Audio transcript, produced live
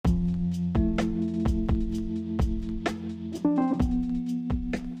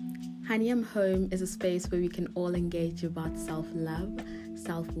Haniam Home is a space where we can all engage about self-love,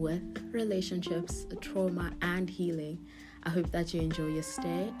 self-worth, relationships, trauma, and healing. I hope that you enjoy your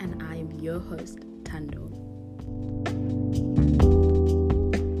stay, and I am your host, Tando.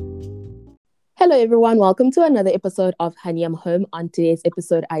 Hello everyone, welcome to another episode of Haniam Home. On today's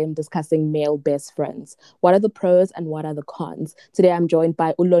episode, I am discussing male best friends. What are the pros and what are the cons? Today I'm joined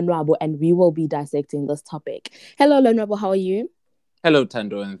by Ulonwabo and we will be dissecting this topic. Hello Ulonwabo, how are you? Hello,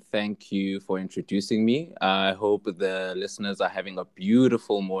 Tando, and thank you for introducing me. I hope the listeners are having a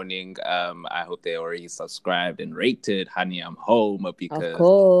beautiful morning. I hope they already subscribed and rated Honey, I'm Home because Of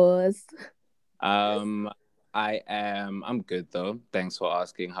course. I'm good though. Thanks for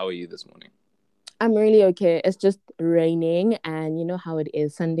asking. How are you this morning? I'm really okay. It's just raining, and you know how it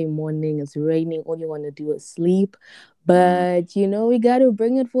is. Sunday morning, it's raining. All you want to do is sleep. But we got to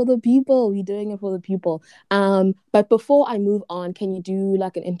bring it for the people. We're doing it for the people. But before I move on, can you do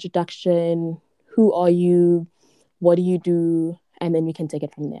like an introduction? Who are you? What do you do? And then we can take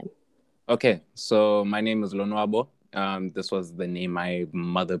it from there. Okay, so my name is Lonwabo. This was the name my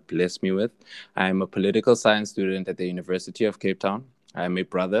mother blessed me with. I'm a political science student at the University of Cape Town. I'm a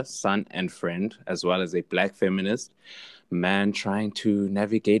brother, son, and friend, as well as a Black feminist man trying to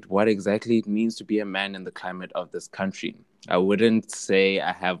navigate what exactly it means to be a man in the climate of this country. I wouldn't say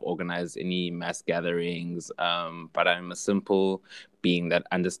I have organized any mass gatherings, but I'm a simple being that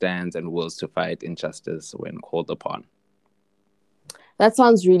understands and wills to fight injustice when called upon. That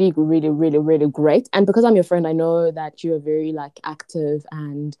sounds really, really, really, really great. And because I'm your friend, I know that you're very active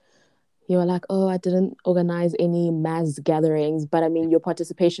and you're like, oh, I didn't organize any mass gatherings. But I mean, your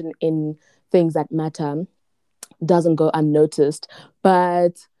participation in things that matter doesn't go unnoticed.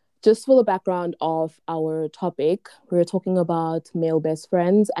 But just for the background of our topic, we're talking about male best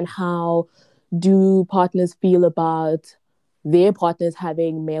friends and how do partners feel about their partners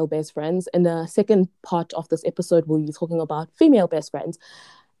having male best friends. In the second part of this episode, we'll be talking about female best friends.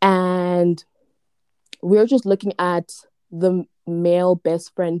 And we're just looking at the male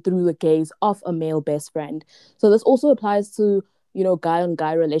best friend through the gaze of a male best friend. So this also applies to, guy on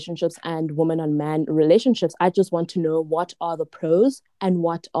guy relationships and woman on man relationships. I just want to know what are the pros and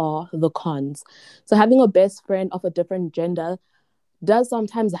what are the cons. So having a best friend of a different gender does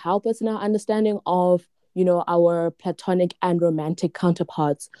sometimes help us in our understanding of, our platonic and romantic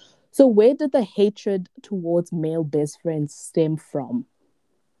counterparts. So where did the hatred towards male best friends stem from?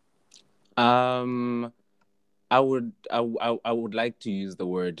 I would like to use the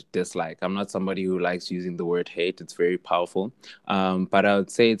word dislike. I'm not somebody who likes using the word hate. It's very powerful. But I would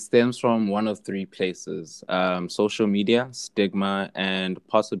say it stems from one of three places: social media, stigma, and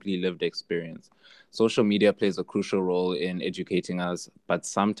possibly lived experience. Social media plays a crucial role in educating us, but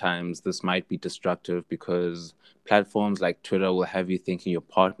sometimes this might be destructive because platforms like Twitter will have you thinking your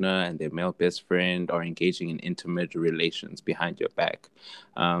partner and their male best friend are engaging in intimate relations behind your back.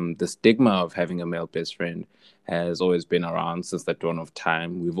 The stigma of having a male best friend has always been around since the dawn of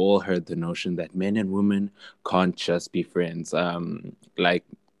time. We've all heard the notion that men and women can't just be friends.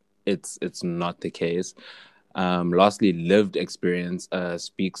 It's not the case. Lastly, lived experience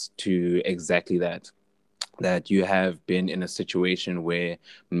speaks to exactly that you have been in a situation where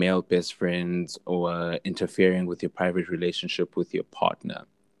male best friends or interfering with your private relationship with your partner.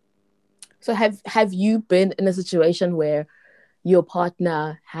 So have you been in a situation where your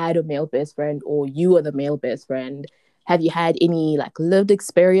partner had a male best friend or you were the male best friend? Have you had any lived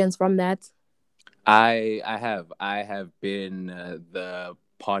experience from that? I have been the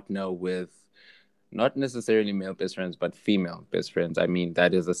partner with not necessarily male best friends, but female best friends. I mean,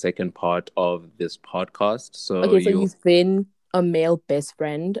 that is the second part of this podcast. So Okay, so you've been a male best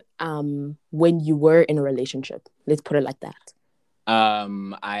friend when you were in a relationship. Let's put it like that.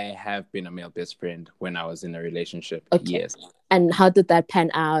 I have been a male best friend when I was in a relationship. Okay. Yes. And how did that pan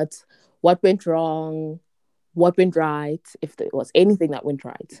out? What went wrong? What went right? If there was anything that went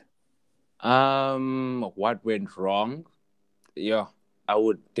right? What went wrong? Yeah, I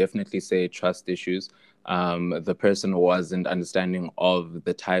would definitely say trust issues. The person wasn't understanding of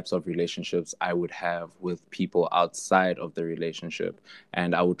the types of relationships I would have with people outside of the relationship.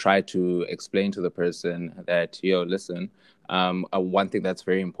 And I would try to explain to the person that, listen, one thing that's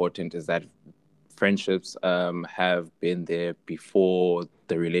very important is that friendships have been there before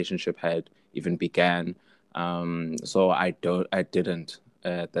the relationship had even began. So I didn't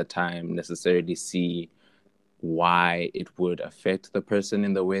at that time necessarily see why it would affect the person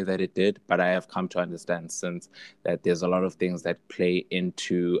in the way that it did, but I have come to understand since that there's a lot of things that play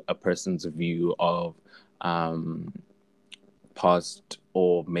into a person's view of past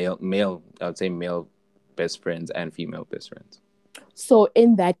or male I would say male best friends and female best friends. So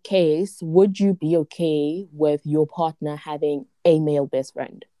in that case, would you be okay with your partner having a male best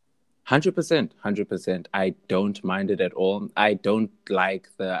friend? 100%, 100%. I don't mind it at all. I don't like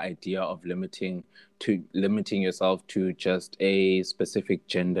the idea of limiting yourself to just a specific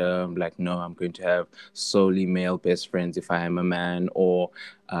gender. Like, no, I'm going to have solely male best friends if I am a man, or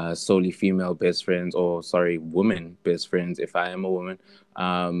solely female best friends, or sorry, woman best friends if I am a woman.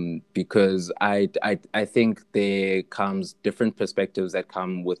 Because I think there comes different perspectives that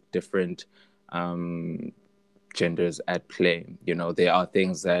come with different um, genders at play. You know, there are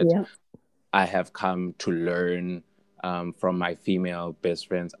things that Yeah. I have come to learn from my female best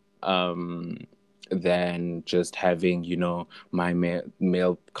friends um, than just having, my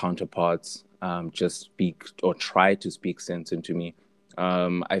male counterparts just speak or try to speak sense into me.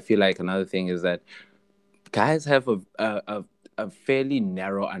 I feel like another thing is that guys have a fairly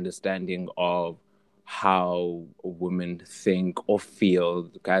narrow understanding of how women think or feel.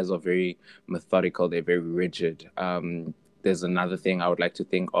 Guys are very methodical, they're very rigid. There's another thing I would like to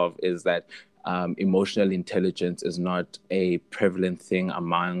think of is that emotional intelligence is not a prevalent thing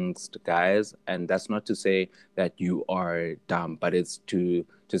amongst guys. And that's not to say that you are dumb, but it's to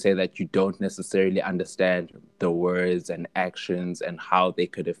say that you don't necessarily understand the words and actions and how they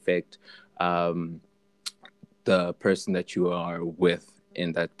could affect um, the person that you are with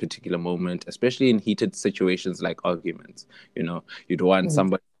in that particular moment, especially in heated situations like arguments. You'd want Mm.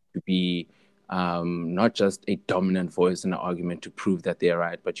 somebody to be not just a dominant voice in an argument to prove that they're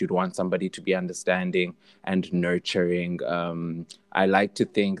right, but you'd want somebody to be understanding and nurturing. I like to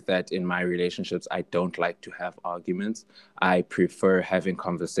think that in my relationships, I don't like to have arguments. I prefer having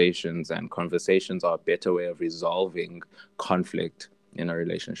conversations, and conversations are a better way of resolving conflict in a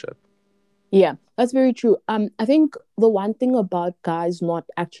relationship. Yeah, that's very true. I think the one thing about guys not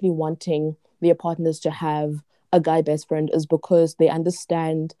actually wanting their partners to have a guy best friend is because they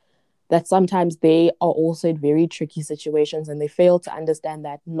understand that sometimes they are also in very tricky situations, and they fail to understand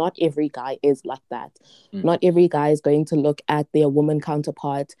that not every guy is like that. Mm, Not every guy is going to look at their woman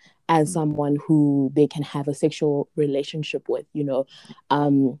counterpart as mm, someone who they can have a sexual relationship with.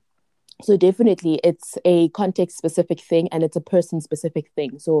 Um, so definitely it's a context specific thing, and it's a person specific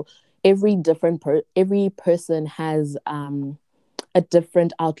thing. So every person has a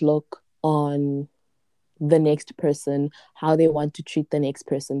different outlook on the next person, how they want to treat the next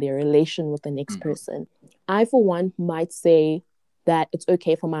person, their relation with the next mm, person. I, for one, might say that it's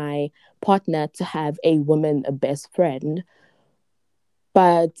okay for my partner to have a woman, a best friend,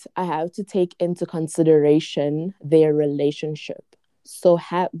 but I have to take into consideration their relationship. So,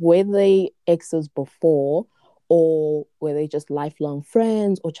 were they exes before, or were they just lifelong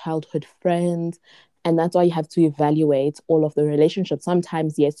friends or childhood friends? And that's why you have to evaluate all of the relationships.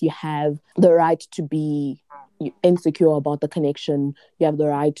 Sometimes, yes, you have the right to be insecure about the connection. You have the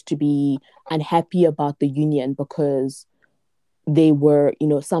right to be unhappy about the union because they were,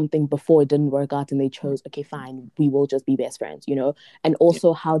 something before it didn't work out and they chose, okay, fine, we will just be best friends. And yeah.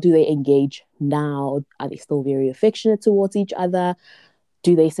 also, how do they engage now? Are they still very affectionate towards each other?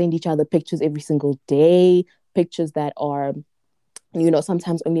 Do they send each other pictures every single day? Pictures that are,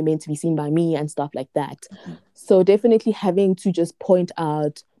 sometimes only meant to be seen by me and stuff like that. Mhm. So, definitely having to just point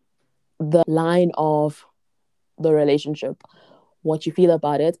out the line of the relationship, what you feel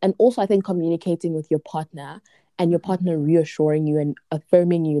about it. And also, I think communicating with your partner and your Mhm. partner reassuring you and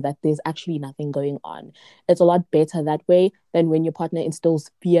affirming you that there's actually nothing going on. It's a lot better that way than when your partner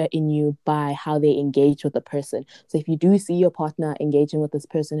instills fear in you by how they engage with the person. So if you do see your partner engaging with this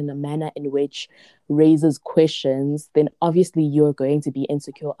person in a manner in which raises questions, then obviously you're going to be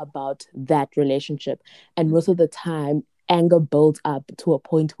insecure about that relationship. And most of the time, anger builds up to a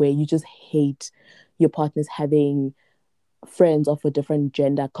point where you just hate your partner's having friends of a different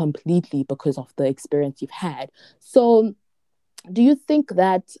gender completely because of the experience you've had. So, do you think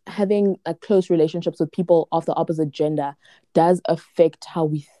that having a close relationships with people of the opposite gender does affect how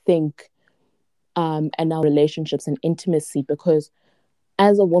we think and our relationships and intimacy? Because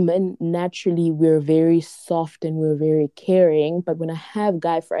as a woman, naturally, we're very soft and we're very caring. But when I have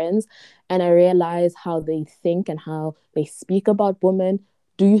guy friends and I realize how they think and how they speak about women,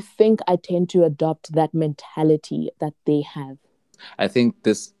 do you think I tend to adopt that mentality that they have? I think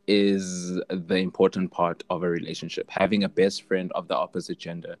this is the important part of a relationship, having a best friend of the opposite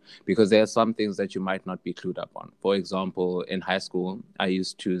gender, because there are some things that you might not be clued up on. For example, in high school, I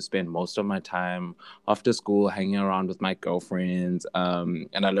used to spend most of my time after school hanging around with my girlfriends,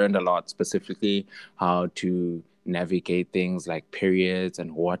 and I learned a lot, specifically how to navigate things like periods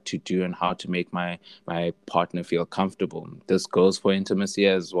and what to do and how to make my partner feel comfortable. This goes for intimacy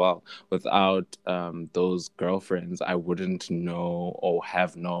as well. Without those girlfriends, I wouldn't know or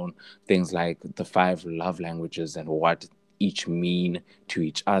have known things like the five love languages and what each mean to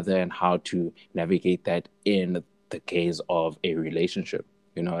each other and how to navigate that in the case of a relationship.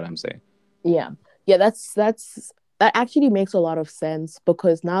 You know what I'm saying? Yeah. Yeah, that actually makes a lot of sense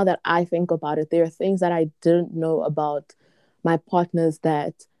because now that I think about it, there are things that I didn't know about my partners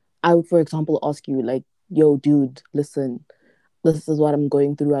that I would, for example, ask you like, yo, dude, listen, this is what I'm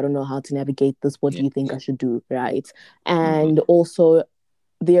going through. I don't know how to navigate this. What Yeah. do you think I should do? Right. Mm-hmm. And also,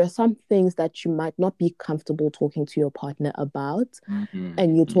 there are some things that you might not be comfortable talking to your partner about,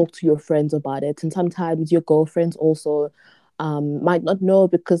 and you Mm-hmm. talk to your friends about it. And sometimes your girlfriends also might not know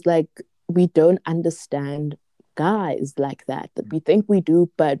because, like, we don't understand guys like that. That we think we do,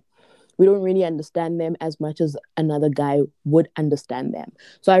 but we don't really understand them as much as another guy would understand them.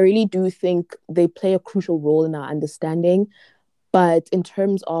 So I really do think they play a crucial role in our understanding. But in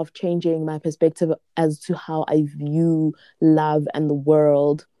terms of changing my perspective as to how I view love and the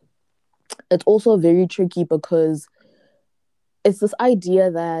world, it's also very tricky because it's this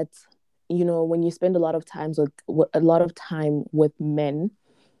idea that, you know, when you spend a lot of time with men,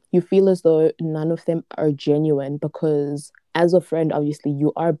 you feel as though none of them are genuine because as a friend, obviously,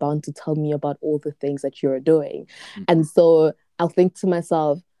 you are bound to tell me about all the things that you're doing. And so I'll think to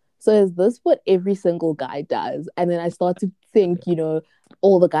myself, so is this what every single guy does? And then I start to think, you know,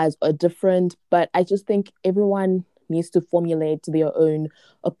 all the guys are different, but I just think everyone needs to formulate their own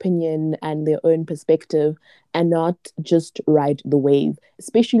opinion and their own perspective and not just ride the wave,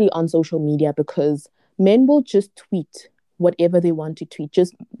 especially on social media, because men will just tweet whatever they want to tweet,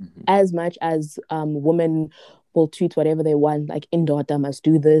 just Mm-hmm. as much as women will tweet whatever they want, like indoor must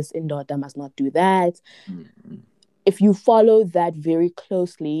do this, indoor must not do that. Mm-hmm. If you follow that very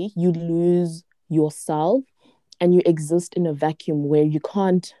closely, you lose yourself and you exist in a vacuum where you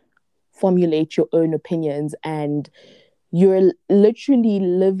can't formulate your own opinions and you're literally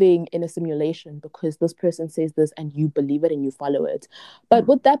living in a simulation because this person says this and you believe it and you follow it. But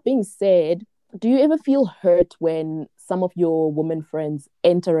with that being said, do you ever feel hurt when some of your women friends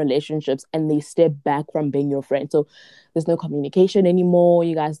enter relationships and they step back from being your friend? So there's no communication anymore.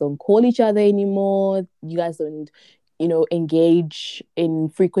 You guys don't call each other anymore. You guys don't, you know, engage in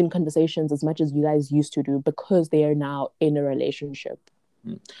frequent conversations as much as you guys used to do because they are now in a relationship.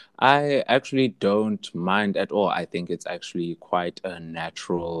 I actually don't mind at all. I think it's actually quite a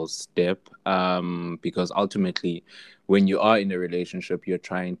natural step because ultimately, when you are in a relationship, you're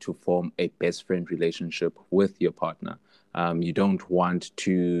trying to form a best friend relationship with your partner. You don't want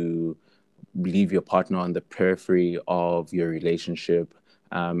to leave your partner on the periphery of your relationship.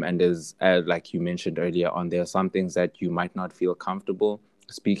 And as like you mentioned earlier on, there are some things that you might not feel comfortable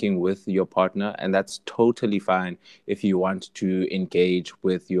speaking with your partner, and that's totally fine. If you want to engage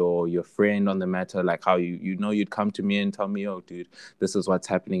with your friend on the matter, like how you know you'd come to me and tell me, oh dude, this is what's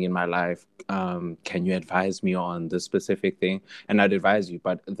happening in my life, can you advise me on this specific thing? And I'd advise you.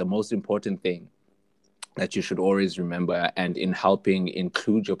 But the most important thing that you should always remember, and in helping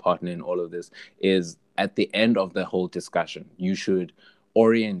include your partner in all of this, is at the end of the whole discussion, you should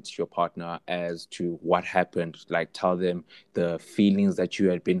orient your partner as to what happened. Like, tell them the feelings that you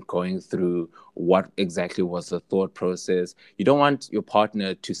had been going through, what exactly was the thought process. You don't want your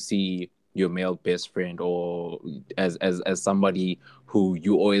partner to see your male best friend or as somebody who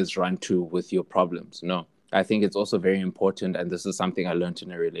you always run to with your problems. No, I think it's also very important, and this is something I learned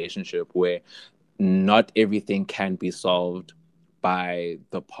in a relationship, where not everything can be solved by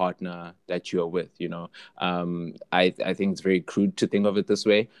the partner that you're with. I think it's very crude to think of it this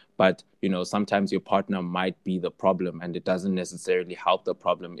way, but sometimes your partner might be the problem, and it doesn't necessarily help the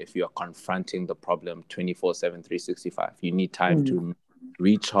problem if you're confronting the problem 24/7, 365. You need time Mm. to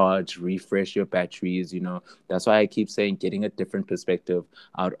recharge, refresh your batteries. That's why I keep saying getting a different perspective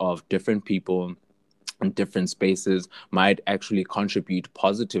out of different people in different spaces might actually contribute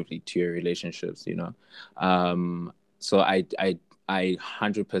positively to your relationships. So I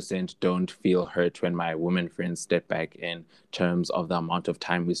 100% don't feel hurt when my women friends step back in terms of the amount of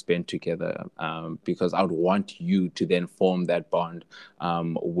time we spend together, because I would want you to then form that bond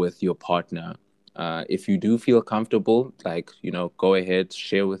with your partner. If you do feel comfortable, like, go ahead,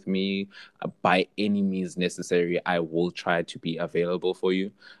 share with me. By any means necessary, I will try to be available for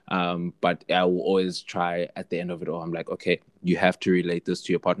you. But I will always try at the end of it all. I'm like, okay, you have to relate this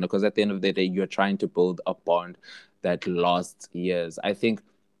to your partner, because at the end of the day, you're trying to build a bond that lasts years. I think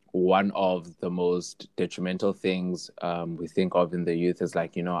one of the most detrimental things we think of in the youth is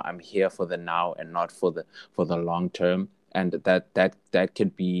like, I'm here for the now and not for the long term. And that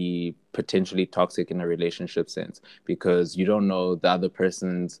could be potentially toxic in a relationship sense, because you don't know the other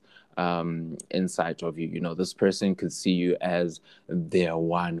person's insight of you. This person could see you as their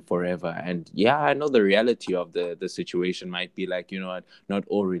one forever. And yeah, I know the reality of the situation might be like, not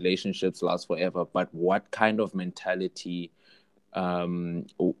all relationships last forever, but what kind of mentality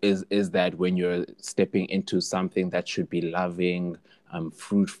is that when you're stepping into something that should be loving,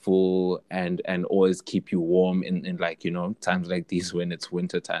 fruitful, and always keep you warm in like, times like these when it's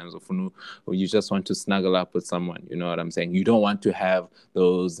winter times, or you just want to snuggle up with someone. You know what I'm saying? You don't want to have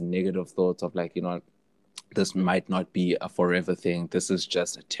those negative thoughts of like, this might not be a forever thing. This is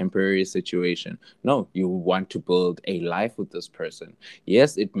just a temporary situation. No, you want to build a life with this person.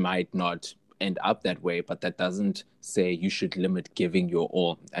 Yes, it might not end up that way, but that doesn't say you should limit giving your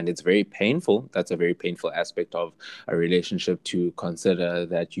all. And it's very painful. That's a very painful aspect of a relationship, to consider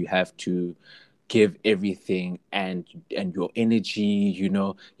that you have to give everything and your energy.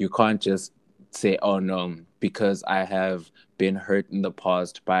 You can't just say, oh no, because I have been hurt in the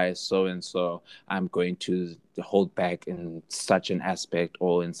past by so and so, I'm going to hold back in such an aspect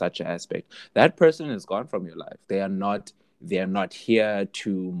or in such an aspect. That person is gone from your life. They are not here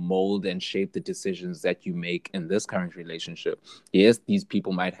to mold and shape the decisions that you make in this current relationship. Yes, these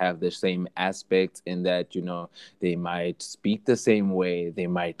people might have the same aspects in that, they might speak the same way, they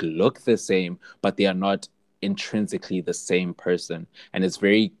might look the same, but they are not intrinsically the same person. And it's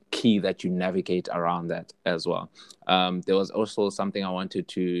very key that you navigate around that as well. There was also something I wanted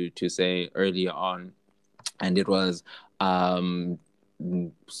to say earlier on, and it was um,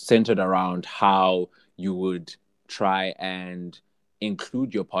 centered around how you would try and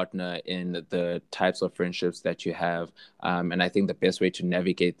include your partner in the types of friendships that you have. And I think the best way to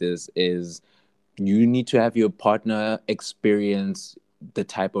navigate this is you need to have your partner experience the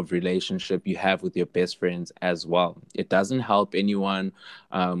type of relationship you have with your best friends as well. It doesn't help anyone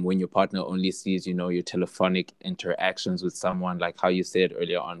when your partner only sees, your telephonic interactions with someone, like how you said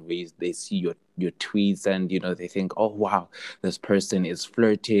earlier on, where they see your tweets and, they think, oh, wow, this person is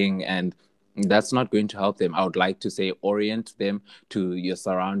flirting, and that's not going to help them. I would like to say orient them to your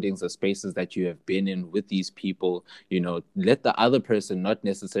surroundings, the spaces that you have been in with these people. Let the other person, not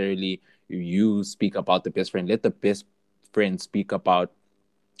necessarily you, speak about the best friend. Let the best friend speak about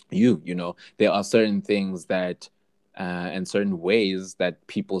you. There are certain things that and certain ways that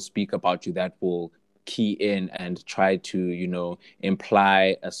people speak about you that will key in and try to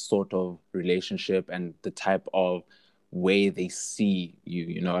imply a sort of relationship and the type of way they see you.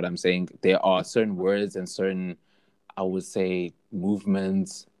 You know what I'm saying? There are certain words and certain, I would say,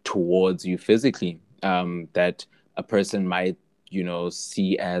 movements towards you physically that a person might,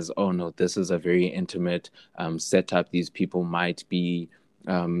 see as, oh no, this is a very intimate setup. These people might be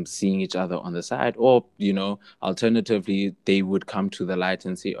seeing each other on the side, or, alternatively, they would come to the light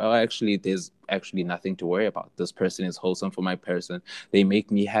and say, oh, actually, there's actually nothing to worry about. This person is wholesome for my person. They make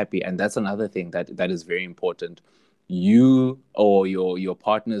me happy. And that's another thing that is very important. You or your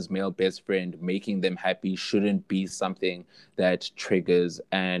partner's male best friend making them happy shouldn't be something that triggers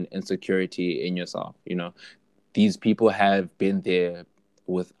an insecurity in yourself. These people have been there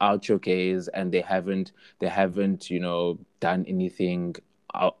without your gaze, and they haven't done anything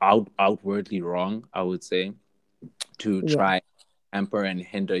outwardly wrong, I would say, to Yeah. try hamper and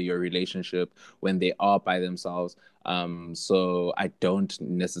hinder your relationship when they are by themselves. So I don't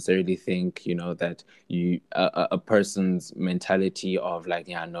necessarily think, that a person's mentality of like,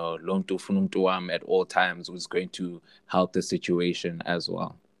 yeah, no, lo mntu ufuna umntu wam at all times was going to help the situation as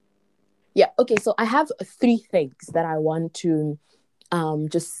well. Yeah. Okay. So I have three things that I want to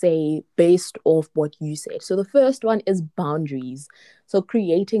just say based off what you said. So the first one is boundaries. So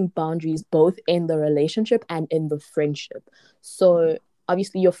creating boundaries both in the relationship and in the friendship. So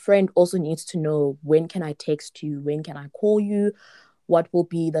obviously your friend also needs to know, when can I text you? When can I call you? What will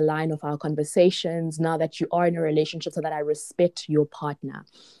be the line of our conversations now that you are in a relationship, so that I respect your partner.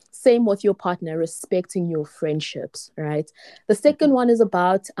 Same with your partner, respecting your friendships, right? The second one is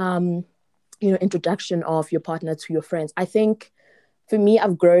about introduction of your partner to your friends. I think for me,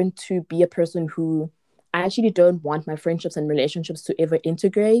 I've grown to be a person who, I actually don't want my friendships and relationships to ever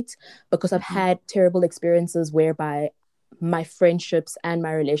integrate, because I've had terrible experiences whereby my friendships and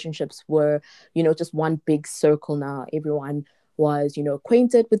my relationships were, just one big circle now. Everyone was,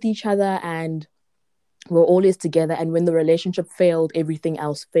 acquainted with each other and we're always together. And when the relationship failed, everything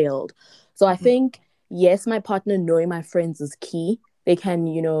else failed. So I think, yes, my partner knowing my friends is key. They can,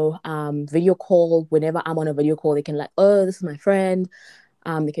 video call whenever I'm on a video call. They can like, oh, this is my friend.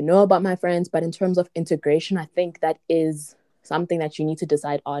 They can know about my friends, but in terms of integration, I think that is something that you need to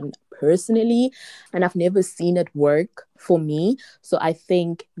decide on personally. And I've never seen it work for me. So I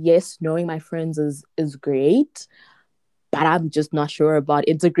think, yes, knowing my friends is great, but I'm just not sure about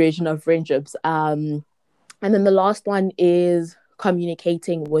integration of friendships. And then the last one is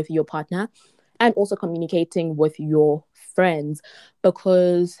communicating with your partner and also communicating with your friends.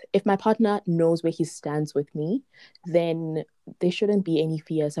 Because if my partner knows where he stands with me, then there shouldn't be any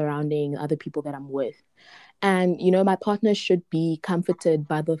fear surrounding other people that I'm with. And, my partner should be comforted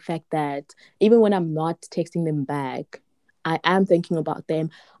by the fact that even when I'm not texting them back, I am thinking about them.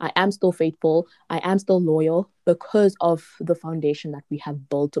 I am still faithful. I am still loyal because of the foundation that we have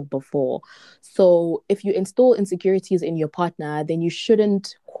built before. So if you install insecurities in your partner, then you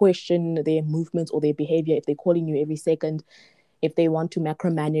shouldn't question their movements or their behavior if they're calling you every second, if they want to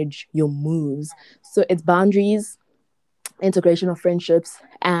macromanage your moves. So it's boundaries, integration of friendships,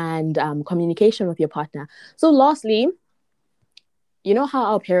 and communication with your partner. So lastly, you know how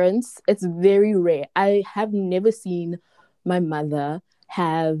our parents, it's very rare. I have never seen my mother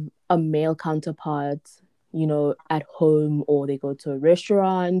have a male counterpart, at home, or they go to a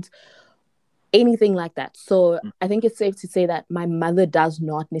restaurant, anything like that. So I think it's safe to say that my mother does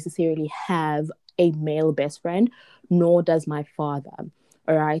not necessarily have a male best friend, nor does my father.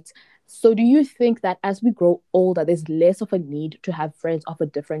 All right. So do you think that as we grow older, there's less of a need to have friends of a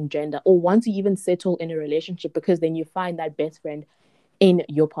different gender, or once you even settle in a relationship, because then you find that best friend in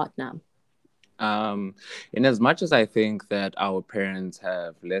your partner? In as much as I think that our parents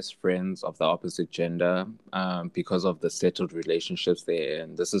have less friends of the opposite gender, because of the settled relationships they're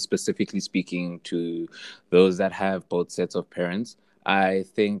in, this is specifically speaking to those that have both sets of parents. I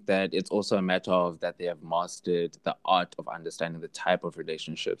think that it's also a matter of that they have mastered the art of understanding the type of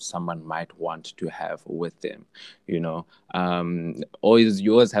relationship someone might want to have with them. You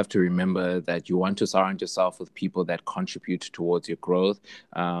always have to remember that you want to surround yourself with people that contribute towards your growth.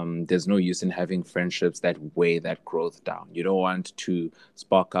 There's no use in having friendships that weigh that growth down. You don't want to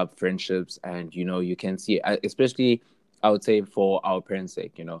spark up friendships, and you can see, especially, I would say, for our parents'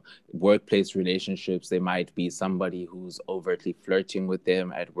 sake, workplace relationships, there might be somebody who's overtly flirting with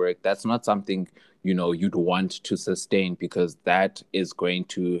them at work. That's not something, you'd want to sustain, because that is going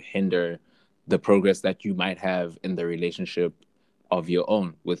to hinder the progress that you might have in the relationship of your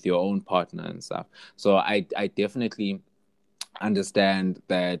own, with your own partner and stuff. So I definitely understand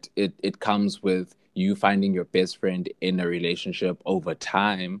that it comes with you finding your best friend in a relationship over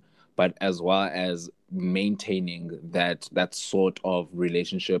time, but as well as maintaining that sort of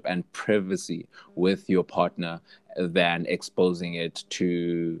relationship and privacy with your partner, than exposing it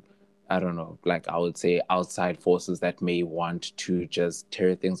to, I don't know, like, I would say, outside forces that may want to just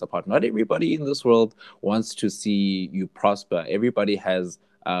tear things apart. Not everybody in this world wants to see you prosper. Everybody has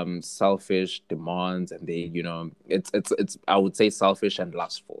selfish demands, and it's I would say selfish and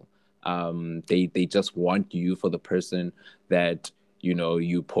lustful. They just want you for the person that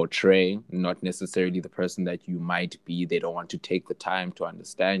you portray, not necessarily the person that you might be. They don't want to take the time to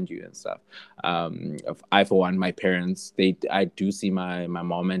understand you and stuff. I, for one, my parents, I do see my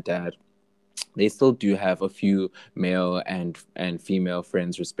mom and dad, they still do have a few male and female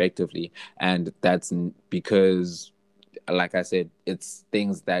friends respectively, and that's because, like I said, it's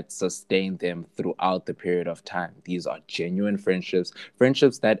things that sustain them throughout the period of time. These are genuine friendships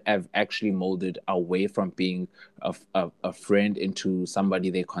that have actually molded away from being a friend into somebody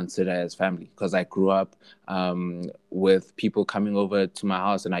they consider as family. Because I grew up with people coming over to my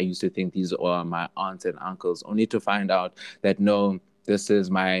house, and I used to think these are my aunts and uncles, only to find out that no, this is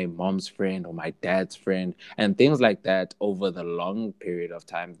my mom's friend or my dad's friend, and things like that. Over the long period of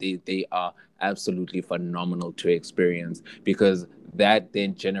time, they are absolutely phenomenal to experience, because that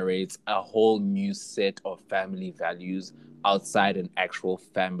then generates a whole new set of family values outside an actual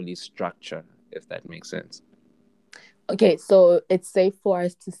family structure, if that makes sense. Okay, so it's safe for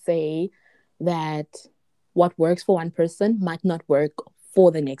us to say that what works for one person might not work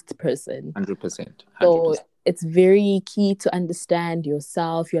for the next person. 100%. So 100%. it's very key to understand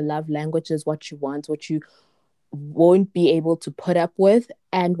yourself, your love languages, what you want, what you won't be able to put up with,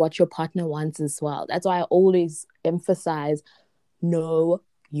 and what your partner wants as well. That's why I always emphasize, know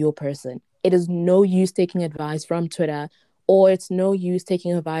your person. It is no use taking advice from Twitter, or it's no use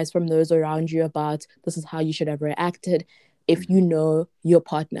taking advice from those around you about this is how you should have reacted. If you know your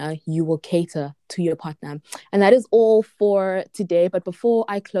partner, you will cater to your partner. And that is all for today. But before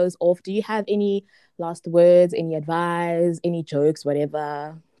I close off, do you have any last words, any advice, any jokes,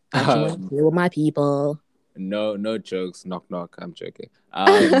 whatever that you want to Um, do with my people? no, no jokes. Knock, knock. I'm joking.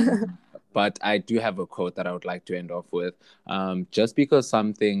 But I do have a quote that I would like to end off with. Just because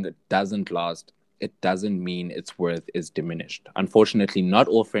something doesn't last, it doesn't mean its worth is diminished. Unfortunately, not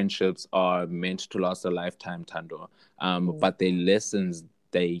all friendships are meant to last a lifetime, Tando. Mm. But the lessons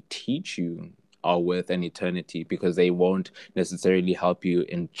they teach you are worth an eternity, because they won't necessarily help you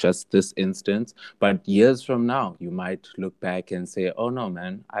in just this instance. But years from now, you might look back and say, "Oh no,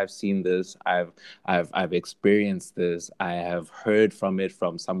 man, I've seen this. I've experienced this. I have heard from it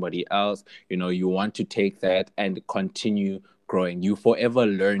from somebody else." You want to take that and continue growing. You forever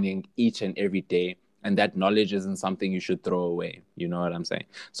learning each and every day. And that knowledge isn't something you should throw away. You know what I'm saying?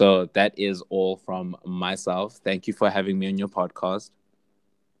 So that is all from myself. Thank you for having me on your podcast.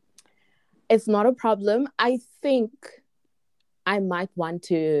 It's not a problem. I think I might want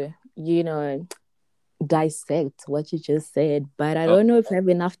to, dissect what you just said, but I Oh, don't know if I have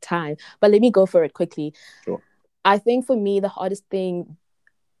enough time. But let me go for it quickly. sure. I think for me, the hardest thing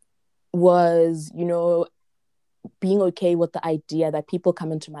was, being okay with the idea that people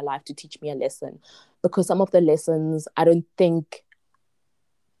come into my life to teach me a lesson, because some of the lessons I don't think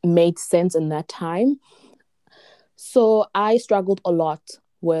made sense in that time. So I struggled a lot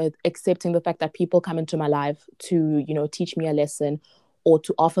with accepting the fact that people come into my life to, teach me a lesson or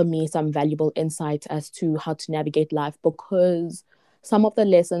to offer me some valuable insight as to how to navigate life, because some of the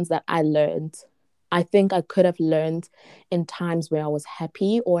lessons that I learned, I think I could have learned in times where I was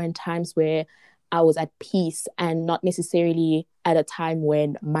happy or in times where I was at peace, and not necessarily at a time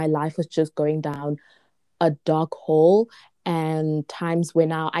when my life was just going down a dark hole, and times where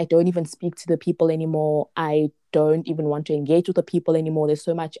now I don't even speak to the people anymore. I don't even want to engage with the people anymore. There's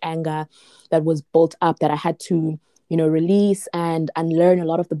so much anger that was built up that I had to, release and unlearn a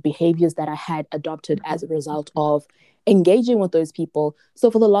lot of the behaviors that I had adopted as a result of engaging with those people.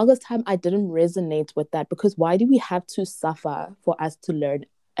 So for the longest time, I didn't resonate with that, because why do we have to suffer for us to learn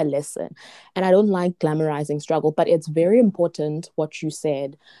a lesson? And I don't like glamorizing struggle, but it's very important what you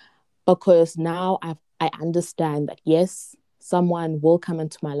said, because now I understand that yes, someone will come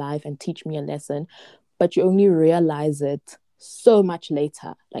into my life and teach me a lesson, but you only realize it so much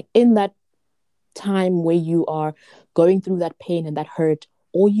later. Like in that time where you are going through that pain and that hurt,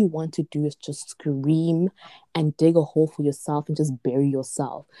 all you want to do is just scream and dig a hole for yourself and just bury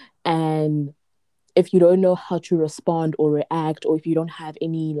yourself. And if you don't know how to respond or react, or if you don't have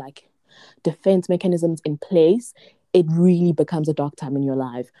any like defense mechanisms in place, it really becomes a dark time in your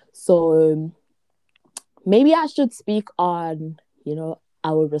life. So maybe I should speak on,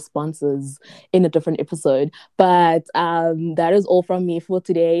 our responses in a different episode. But that is all from me for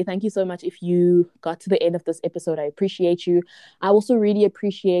today. Thank you so much. If you got to the end of this episode, I appreciate you. I also really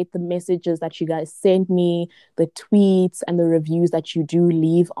appreciate the messages that you guys send me, the tweets and the reviews that you do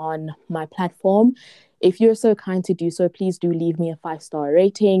leave on my platform. If you're so kind to do so, please do leave me a 5-star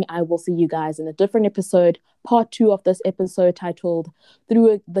rating. I will see you guys in a different episode, part 2 of this episode, titled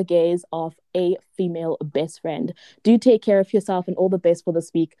Through the Gaze of a Female Best Friend. Do take care of yourself and all the best for this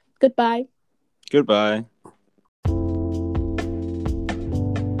week. Goodbye. Goodbye.